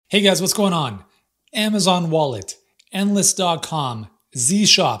Hey guys, what's going on? Amazon Wallet, Endless.com,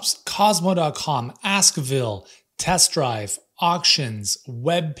 Zshops, Cosmo.com, Askville, Test Drive, Auctions,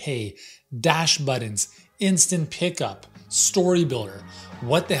 WebPay, Dash Buttons, Instant Pickup, Story Builder.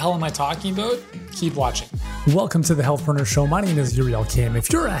 What the hell am I talking about? Keep watching. Welcome to the Healthpreneur Show. My name is Uriel Kim.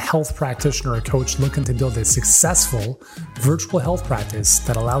 If you're a health practitioner or coach looking to build a successful virtual health practice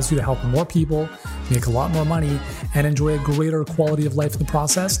that allows you to help more people, make a lot more money, and enjoy a greater quality of life in the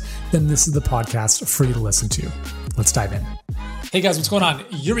process, then this is the podcast for you to listen to. Let's dive in. Hey guys, what's going on?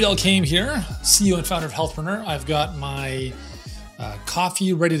 Uriel Kim here, CEO and founder of Healthpreneur. I've got my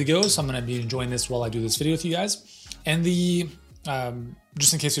coffee ready to go, so I'm going to be enjoying this while I do this video with you guys. And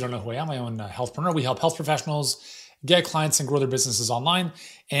just in case you don't know who I am, I own Healthpreneur. We help health professionals get clients and grow their businesses online.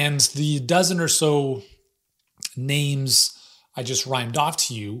 And the dozen or so names I just rhymed off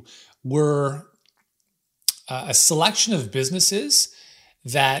to you were a selection of businesses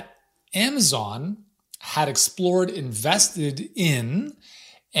that Amazon had explored, invested in,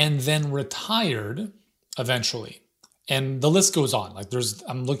 and then retired eventually. And the list goes on.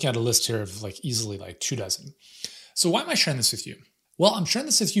 I'm looking at a list here of easily 24. So why am I sharing this with you? Well, I'm sharing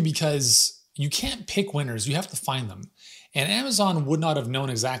this with you because you can't pick winners. You have to find them. And Amazon would not have known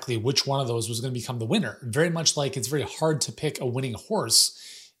exactly which one of those was going to become the winner. Very much like it's very hard to pick a winning horse,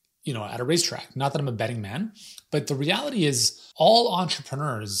 at a racetrack. Not that I'm a betting man, but the reality is all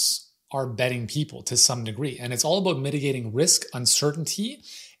entrepreneurs are betting people to some degree. And it's all about mitigating risk, uncertainty,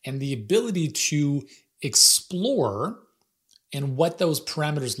 and the ability to explore and what those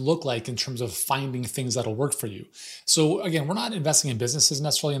parameters look like in terms of finding things that'll work for you. So again, we're not investing in businesses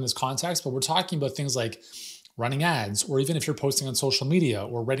necessarily in this context, but we're talking about things like running ads, or even if you're posting on social media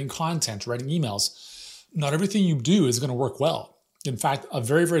or writing content, writing emails. Not everything you do is going to work well. In fact, a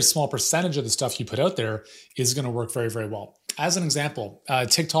very, very small percentage of the stuff you put out there is going to work very, very well. As an example,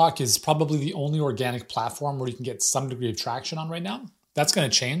 TikTok is probably the only organic platform where you can get some degree of traction on right now. That's going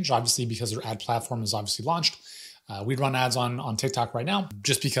to change, obviously, because their ad platform is obviously launched. We run ads on TikTok right now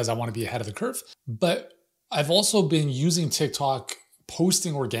just because I want to be ahead of the curve. But I've also been using TikTok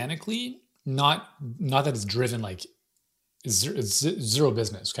posting organically, not that it's driven zero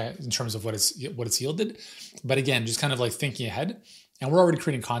business, okay, in terms of what it's yielded. But again, just kind of thinking ahead. And we're already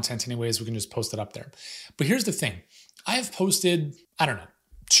creating content anyways. We can just post it up there. But here's the thing. I have posted,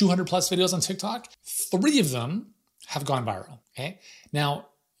 200 plus videos on TikTok. 3 of them have gone viral, okay? Now,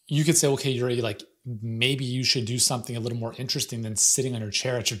 you could say, okay, Yuri, maybe you should do something a little more interesting than sitting on your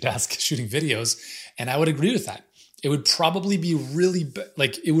chair at your desk shooting videos. And I would agree with that. It would probably be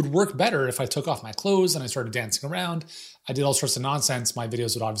it would work better if I took off my clothes and I started dancing around. I did all sorts of nonsense. My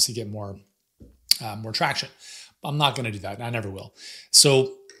videos would obviously get more traction. I'm not going to do that. And I never will.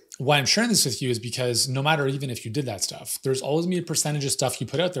 So why I'm sharing this with you is because no matter even if you did that stuff, there's always going to be a percentage of stuff you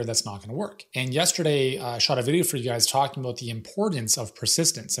put out there that's not going to work. And yesterday, I shot a video for you guys talking about the importance of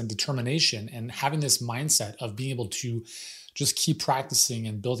persistence and determination and having this mindset of being able to just keep practicing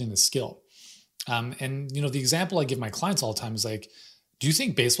and building the skill. The example I give my clients all the time is do you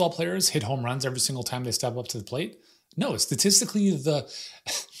think baseball players hit home runs every single time they step up to the plate? No, statistically,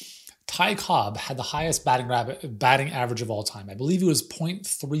 Ty Cobb had the highest batting average of all time. I believe it was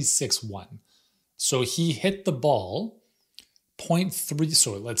 .361. So he hit the ball 0.3,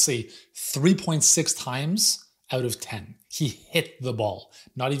 so let's say 3.6 times out of 10. He hit the ball,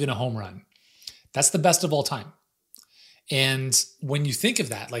 not even a home run. That's the best of all time. And when you think of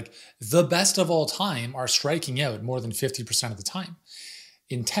that, the best of all time are striking out more than 50% of the time.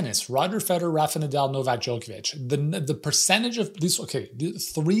 In tennis, Roger Federer, Rafa Nadal, Novak Djokovic, the percentage of the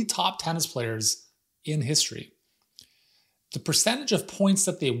 3 top tennis players in history, the percentage of points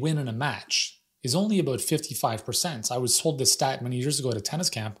that they win in a match is only about 55%. I was told this stat many years ago at a tennis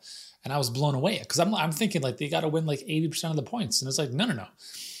camp, and I was blown away because I'm thinking they got to win 80% of the points. And it's no.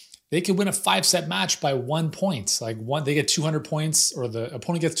 They could win a 5-set match by 1 point. They get 200 points, or the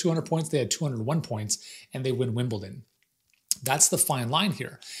opponent gets 200 points, they had 201 points, and they win Wimbledon. That's the fine line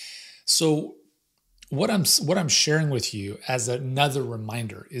here. So what I'm sharing with you as another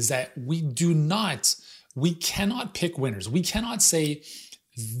reminder is that we cannot pick winners. We cannot say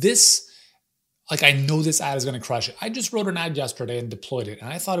this, I know this ad is going to crush it. I just wrote an ad yesterday and deployed it,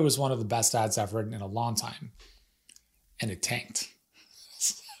 and I thought it was one of the best ads I've written in a long time. And it tanked.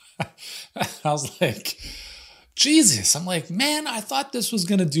 I was Jesus. I'm man, I thought this was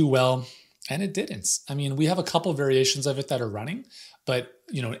going to do well. And it didn't. We have a couple variations of it that are running, but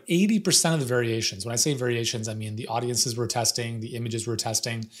 80% of the variations, when I say variations, I mean the audiences we're testing, the images we're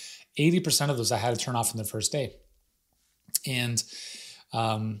testing, 80% of those I had to turn off in the first day. And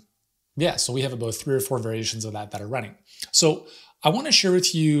so we have about 3 or 4 variations of that are running. So I want to share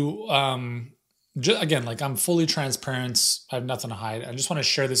with you, again, like I'm fully transparent. I have nothing to hide. I just want to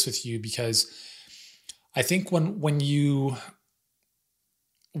share this with you because I think when you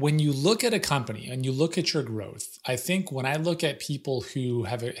look at a company and you look at your growth, I think when I look at people who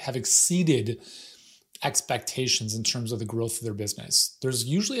have exceeded expectations in terms of the growth of their business, there's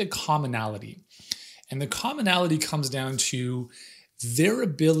usually a commonality. And the commonality comes down to their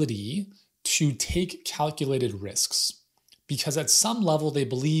ability to take calculated risks. Because at some level, they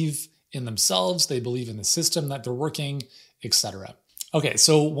believe in themselves, they believe in the system that they're working, etc. Okay,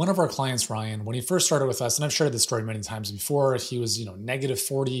 so one of our clients, Ryan, when he first started with us, and I've shared this story many times before, he was, negative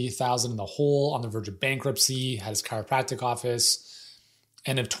 40,000 in the hole, on the verge of bankruptcy, had his chiropractic office,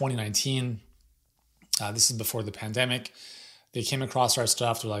 end of 2019. This is before the pandemic. They came across our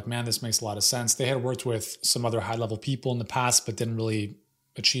stuff. They're like, man, this makes a lot of sense. They had worked with some other high-level people in the past, but didn't really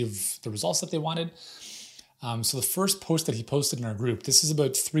achieve the results that they wanted. So the first post that he posted in our group, this is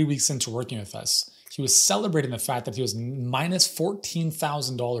about 3 weeks into working with us, he was celebrating the fact that he was minus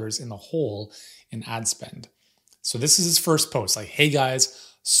 $14,000 in the hole in ad spend. So this is his first post, like, hey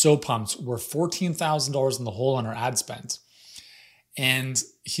guys, so pumped. We're $14,000 in the hole on our ad spend. And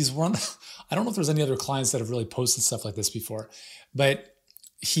he's I don't know if there's any other clients that have really posted stuff like this before, but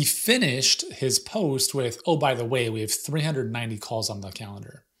he finished his post with, oh, by the way, we have 390 calls on the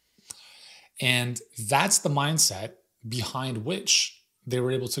calendar. And that's the mindset behind which they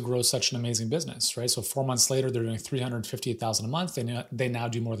were able to grow such an amazing business, right? So 4 months later, they're doing $358,000 a month. They now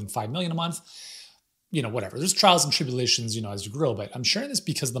do more than $5 million a month. Whatever. There's trials and tribulations, as you grow. But I'm sharing this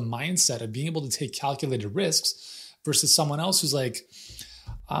because the mindset of being able to take calculated risks versus someone else who's like,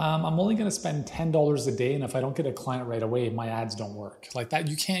 I'm only going to spend $10 a day, and if I don't get a client right away, my ads don't work. Like that,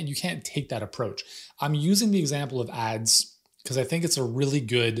 you can't take that approach. I'm using the example of ads because I think it's a really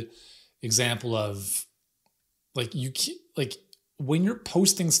good example of when you're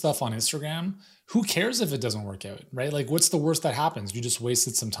posting stuff on Instagram, who cares if it doesn't work out, right? Like, what's the worst that happens? You just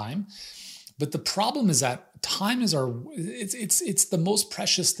wasted some time. But the problem is that time is it's the most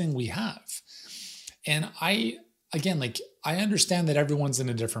precious thing we have. And I understand that everyone's in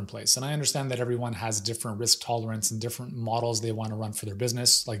a different place, and I understand that everyone has different risk tolerance and different models they want to run for their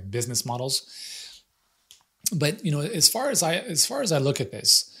business, like business models. But as far as I look at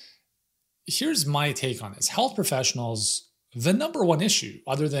this, here's my take on this. Health professionals, the number one issue,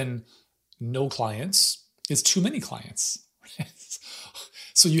 other than no clients, is too many clients.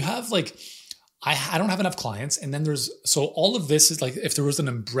 So you have I don't have enough clients. And then so all of this is like, if there was an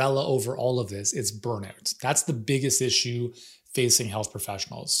umbrella over all of this, it's burnout. That's the biggest issue facing health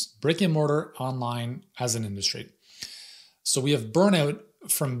professionals, brick and mortar, online, as an industry. So we have burnout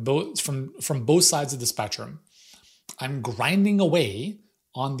from both sides of the spectrum. I'm grinding away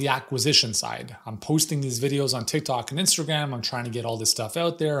on the acquisition side. I'm posting these videos on TikTok and Instagram. I'm trying to get all this stuff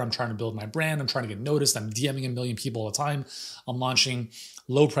out there. I'm trying to build my brand. I'm trying to get noticed. I'm DMing a million people all the time. I'm launching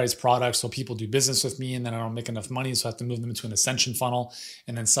low price products so people do business with me, and then I don't make enough money, so I have to move them into an ascension funnel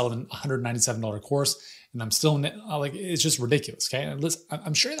and then sell them a $197 course. And I'm still it's just ridiculous. Okay. And listen,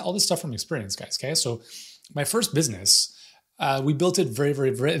 I'm sharing all this stuff from experience, guys. Okay. So my first business, we built it very,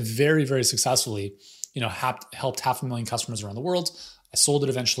 very, very, very, very successfully, helped 500,000 customers around the world. I sold it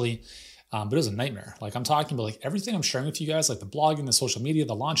eventually, but it was a nightmare. Like, I'm talking about everything I'm sharing with you guys, like the blogging, the social media,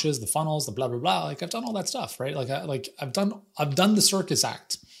 the launches, the funnels, the blah, blah, blah. Like, I've done all that stuff, right? I've done the circus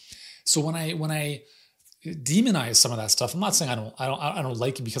act. So when I demonize some of that stuff, I'm not saying I don't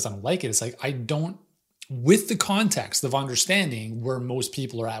like it because I don't like it. It's like, I don't, with the context of understanding where most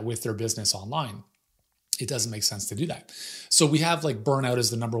people are at with their business online, it doesn't make sense to do that. So we have burnout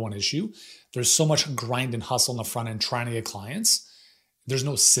as the number one issue. There's so much grind and hustle on the front end trying to get clients. There's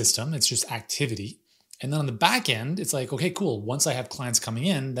no system. It's just activity. And then on the back end, it's like, okay, cool. Once I have clients coming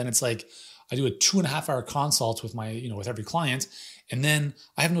in, then it's like, I do a 2.5-hour consult with with every client, and then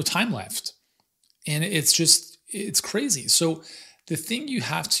I have no time left. And it's crazy. So the thing you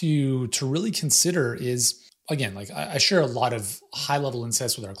have to really consider is, again, I share a lot of high-level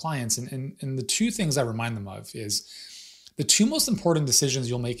insights with our clients. And the two things I remind them of is the two most important decisions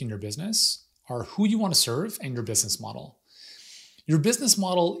you'll make in your business are who you want to serve and your business model. Your business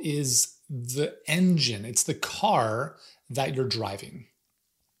model is the engine. It's the car that you're driving.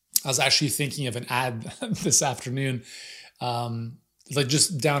 I was actually thinking of an ad this afternoon,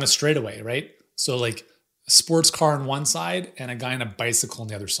 just down a straightaway, right? So a sports car on one side and a guy on a bicycle on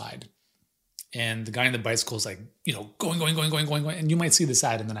the other side. And the guy on the bicycle is going. And you might see this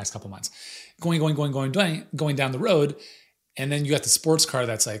ad in the next couple of months. Going down the road. And then you got the sports car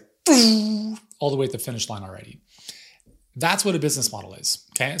that's all the way at the finish line already. That's what a business model is.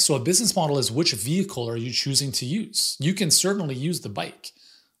 Okay. So a business model is which vehicle are you choosing to use? You can certainly use the bike,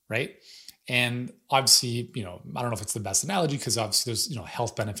 right? And obviously, I don't know if it's the best analogy because obviously there's,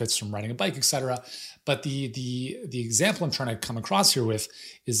 health benefits from riding a bike, et cetera. But the example I'm trying to come across here with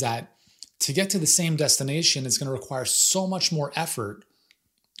is that to get to the same destination is going to require so much more effort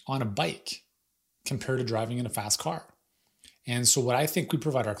on a bike compared to driving in a fast car. And so what I think we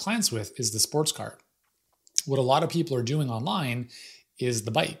provide our clients with is the sports car. What a lot of people are doing online is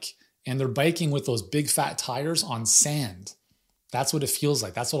the bike, and they're biking with those big fat tires on sand. That's what it feels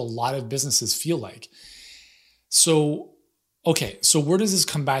like. That's what a lot of businesses feel like. So, okay, so where does this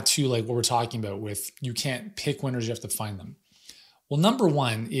come back to, like what we're talking about with you can't pick winners, you have to find them? Well, number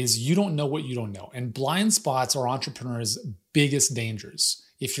one is you don't know what you don't know. And blind spots are entrepreneurs' biggest dangers.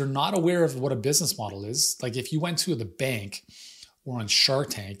 If you're not aware of what a business model is, like if you went to the bank or on Shark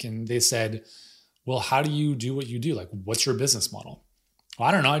Tank and they said, well, how do you do what you do? Like, what's your business model? Well,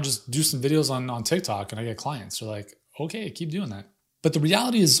 I don't know. I just do some videos on TikTok and I get clients. They're like, okay, keep doing that. But the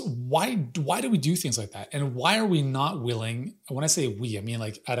reality is, why do we do things like that? And why are we not willing? When I say we, I mean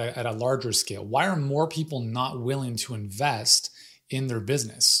like at a larger scale. Why are more people not willing to invest in their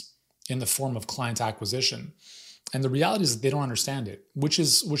business in the form of client acquisition? And the reality is that they don't understand it, which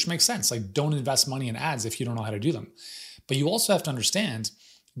makes sense. Like, don't invest money in ads if you don't know how to do them. But you also have to understand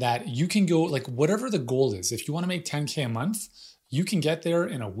that you can go, like, whatever the goal is. If you want to make 10K a month, you can get there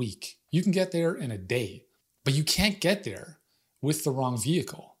in a week. You can get there in a day, but you can't get there with the wrong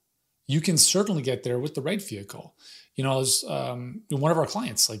vehicle. You can certainly get there with the right vehicle. I was one of our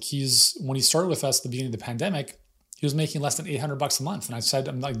clients, like when he started with us at the beginning of the pandemic, he was making less than $800 a month. And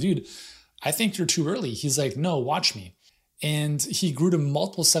I'm like, dude, I think you're too early. He's like, no, watch me. And he grew to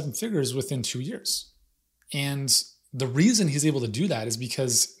multiple seven figures within 2 years. And the reason he's able to do that is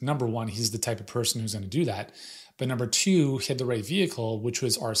because, number one, he's the type of person who's going to do that. But number two, he had the right vehicle, which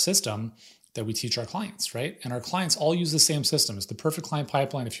was our system that we teach our clients, right? And our clients all use the same system. It's the perfect client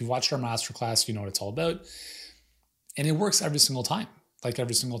pipeline. If you watched our masterclass, you know what it's all about. And it works every single time, like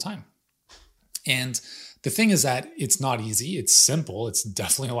every single time. And the thing is that it's not easy. It's simple. It's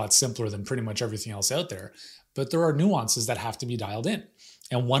definitely a lot simpler than pretty much everything else out there. But there are nuances that have to be dialed in.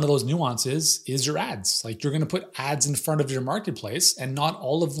 And one of those nuances is your ads. Like, you're going to put ads in front of your marketplace and not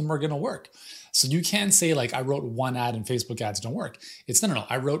all of them are going to work. So you can't say like, I wrote one ad and Facebook ads don't work. It's no.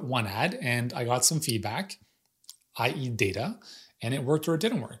 I wrote one ad and I got some feedback, i.e. data, and it worked or it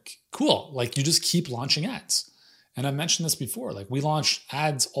didn't work. Cool. Like, you just keep launching ads. And I've mentioned this before, like we launch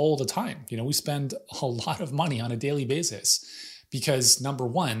ads all the time. We spend a lot of money on a daily basis because, number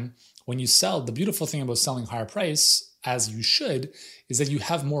one, when you sell, the beautiful thing about selling higher price, as you should, is that you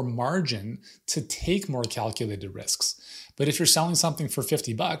have more margin to take more calculated risks. But if you're selling something for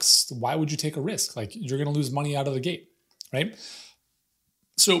 $50, why would you take a risk? Like, you're going to lose money out of the gate, right?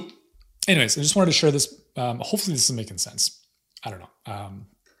 So anyways, I just wanted to share this. Hopefully this is making sense. I don't know.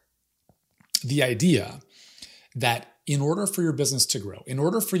 The idea that in order for your business to grow, in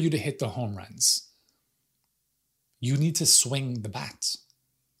order for you to hit the home runs, you need to swing the bat.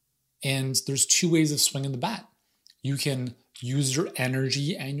 And there's two ways of swinging the bat. You can use your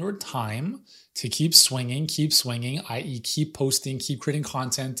energy and your time to keep swinging, i.e. keep posting, keep creating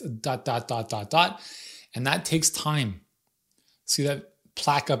content, ... And that takes time. See that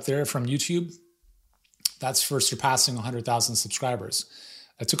plaque up there from YouTube? That's for surpassing 100,000 subscribers.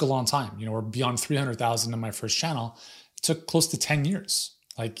 It took a long time. We're beyond 300,000 on my first channel. It took close to 10 years.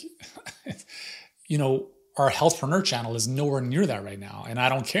 Like, our Healthpreneur channel is nowhere near that right now. And I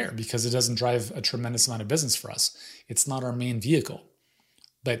don't care because it doesn't drive a tremendous amount of business for us. It's not our main vehicle.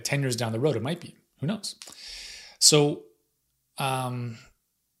 But 10 years down the road, it might be. Who knows? So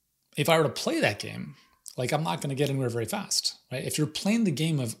if I were to play that game, like, I'm not going to get anywhere very fast, right? If you're playing the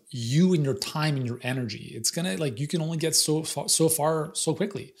game of you and your time and your energy, it's going to, like, you can only get so far so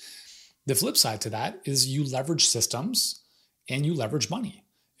quickly. The flip side to that is you leverage systems and you leverage money.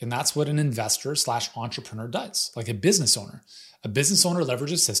 And that's what an investor / entrepreneur does, like a business owner. A business owner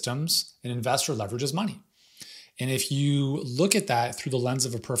leverages systems, an investor leverages money. And if you look at that through the lens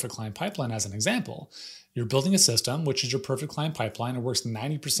of a perfect client pipeline as an example, you're building a system, which is your perfect client pipeline. It works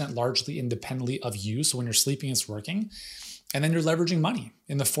 90% largely independently of you. So when you're sleeping, it's working. And then you're leveraging money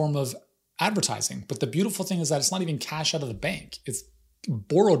in the form of advertising. But the beautiful thing is that it's not even cash out of the bank. It's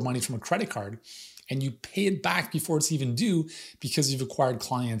borrowed money from a credit card. And you pay it back before it's even due because you've acquired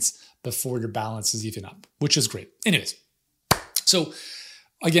clients before your balance is even up, which is great. Anyways, so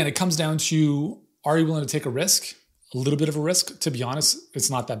again, it comes down to, are you willing to take a risk? A little bit of a risk. To be honest, it's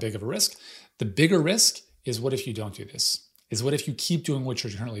not that big of a risk. The bigger risk is, what if you don't do this? Is what if you keep doing what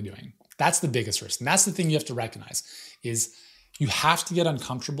you're currently doing? That's the biggest risk. And that's the thing you have to recognize is you have to get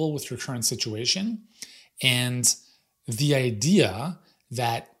uncomfortable with your current situation. And the idea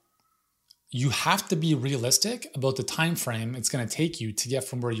that you have to be realistic about the time frame it's going to take you to get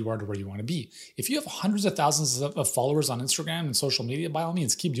from where you are to where you want to be. If you have hundreds of thousands of followers on Instagram and social media, by all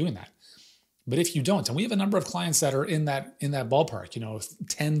means, keep doing that. But if you don't, and we have a number of clients that are in that ballpark,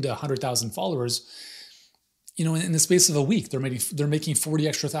 10 to 100,000 followers, in the space of a week, they're making $40,000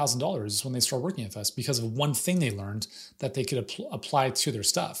 extra when they start working with us because of one thing they learned that they could apply to their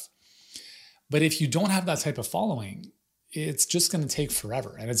stuff. But if you don't have that type of following, it's just going to take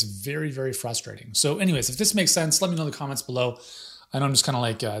forever. And it's very, very frustrating. So anyways, if this makes sense, let me know in the comments below. I know I'm just kind of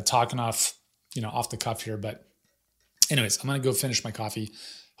like talking off the cuff here, but anyways, I'm going to go finish my coffee.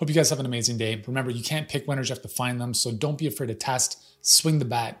 Hope you guys have an amazing day. Remember, you can't pick winners, you have to find them. So don't be afraid to test, swing the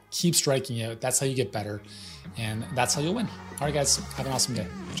bat, keep striking out. That's how you get better. And that's how you'll win. All right, guys, have an awesome day.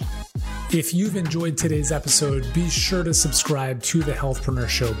 Ciao. If you've enjoyed today's episode, be sure to subscribe to the Healthpreneur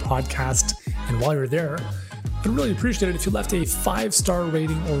Show podcast. And while you're there, I'd really appreciate it if you left a 5-star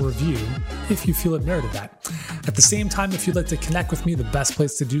rating or review if you feel it merited that. At the same time, if you'd like to connect with me, the best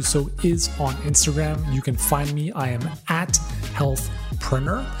place to do so is on Instagram. You can find me. I am at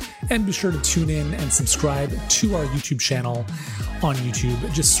Healthpreneur. And be sure to tune in and subscribe to our YouTube channel on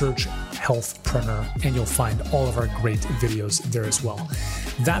YouTube. Just search Healthpreneur and you'll find all of our great videos there as well.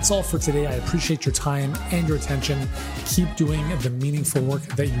 That's all for today. I appreciate your time and your attention. Keep doing the meaningful work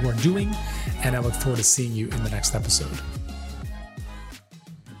that you are doing, and I look forward to seeing you in the next episode.